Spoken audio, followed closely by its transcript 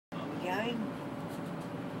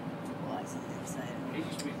So, He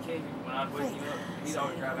used to be the king when I'd wake him up. He'd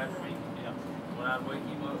always drive after me. Yeah. When I'd wake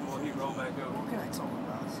him up, boy, he'd roll back over. what can I talk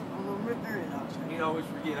about? I'm gonna rip her it up. He'd always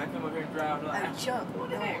forget. I come up here and drive like, Oh, Chuck what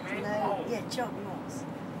the Norris, heck, man? no, yeah, Chuck Norris.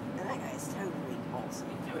 And that guy's totally awesome.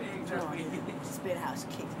 Spithouse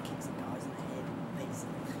kicks the guys in the head,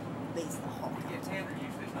 beats the hot out.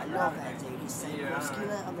 I love that dude. He's so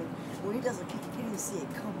muscular. I mean, when he does a kick, you can't even see it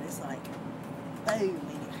coming. It's like boom,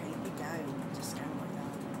 and you go, just going like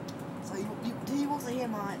that. So do you want to hear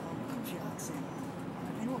my country accent?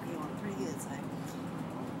 I've been working on it pretty good, so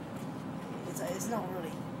it's not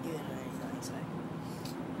really good or anything. So.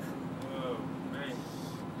 Oh man.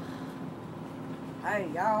 Hey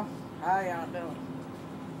y'all, how y'all doing?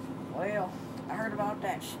 Well, I heard about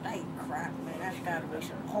that steak crap, man. That's gotta be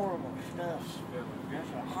some horrible stuff. That's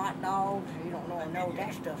a hot dogs. You don't know what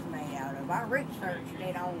that stuff's made out of. I researched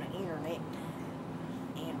it on the internet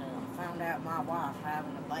and found out my wife's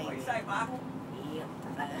having a baby. What you say, Michael? Yep.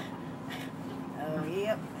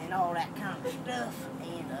 Yep, and all that kind of stuff.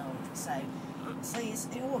 And so, see, it's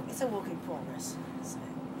a work in progress. So,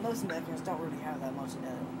 most Americans don't really have that much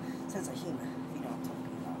sense of humor, if you know what I'm talking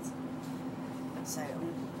about. So,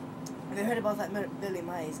 have you heard about that Billy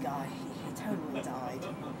Mays guy? He totally died.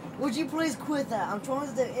 Would you please quit that? I'm trying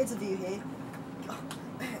to do an interview here.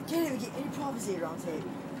 Can't even get any privacy around here.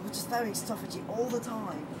 We're just throwing stuff at you all the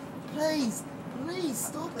time. Please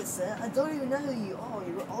stop it, sir. I don't even know who you are.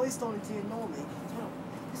 You're always starting to ignore me.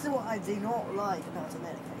 This is what I do not like about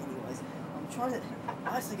America, anyways. I'm trying to. I'm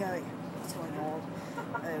actually going. What's going on?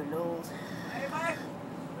 Oh Lord.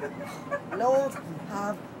 Lord,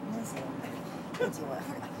 have mercy on me.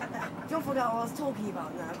 Don't forget what I was talking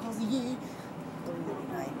about now, because of you. Don't really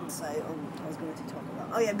name. So I was going to talk about.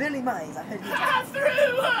 Oh yeah, Billy Mays. I heard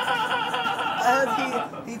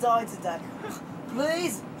he died today.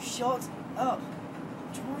 Please shut up.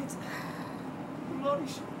 I'm trying to. You're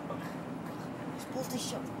supposed to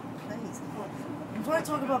shut up, please. I'm trying to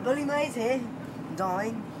talk about Billy Mays here,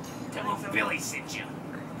 dying. Tell him Billy sent you.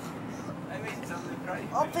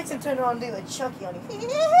 I'll fix him, turn around and do a Chucky on him.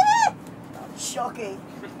 Chucky.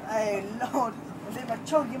 Oh Lord. I'll do my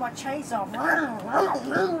Chucky, my chainsaw.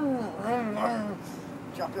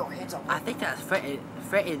 Drop your heads off. I think that's Friday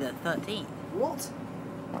the 13th. What?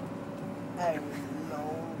 Oh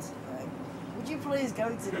Lord. Would you please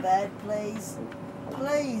go to bed, please?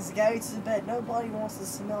 Please go to bed. Nobody wants to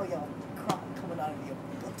smell your crap coming out of your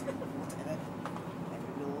butt. Whatever.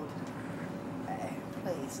 Oh Lord.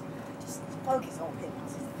 Please. Just focus on him.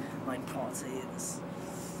 My party is.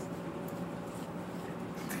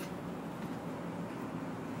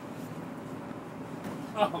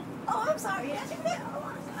 Oh, I'm sorry. That's your bit.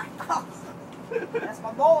 Oh, that's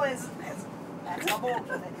my boys. That's my boys.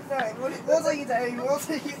 Sorry. What are you doing? What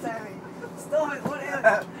are you doing? Stop it.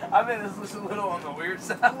 Whatever. I mean, this looks a little on the weird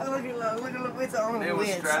side. Look at it's on the They was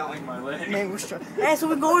weird straddling side. my leg. Man was straddling. That's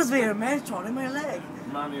what goes there. Man straddling my leg.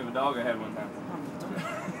 Remind me of a dog I had one time.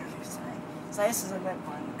 So this is a net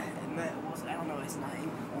one. I don't know his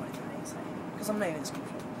name or anything. Because I'm naming this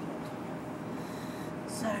computer.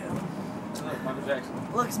 So. Look, Michael Jackson.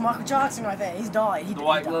 Look, it's Michael Jackson right there. He's died. The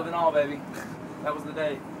white glove and all, baby. That was the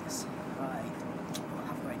day. Yes. Right. Well,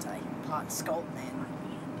 have a great day. Part Sculpt, man.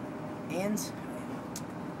 And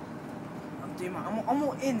I'm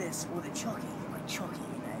gonna end this with a Chucky, like Chucky,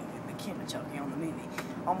 you know, the kid of Chucky on the movie.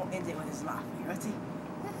 I'm gonna end it with his laugh. You ready?